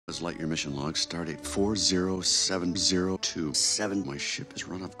Lightyear mission log, stardate 407027. My ship is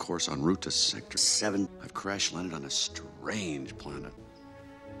run off course en route to Sector 7. I've crash landed on a strange planet.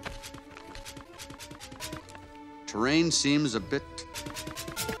 Terrain seems a bit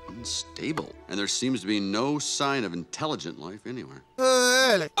unstable, and there seems to be no sign of intelligent life anywhere.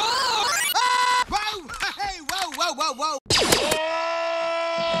 Whoa! Hey, whoa!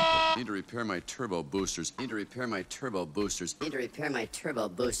 Need to repair my turbo boosters. Need to repair my turbo boosters. Need to repair my turbo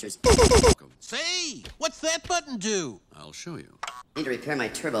boosters. Say, what's that button do? I'll show you. Need to repair my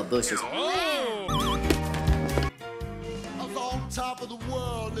turbo boosters. I was on top of the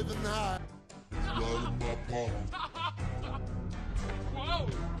world, living high. Right in my palm. Whoa!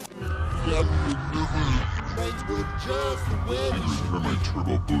 Things were just the way Need to repair my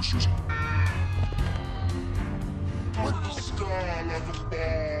turbo boosters. with the sky like a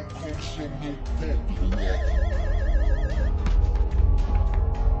ball comes from no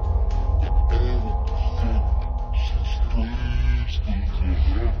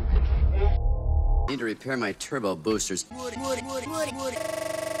Need to repair my turbo boosters.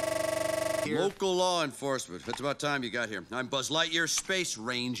 Local law enforcement. It's about time you got here. I'm Buzz Lightyear, Space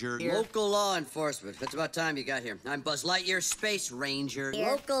Ranger. Local law enforcement. It's about time you got here. I'm Buzz Lightyear, Space Ranger.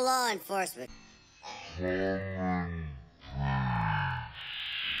 Local law enforcement.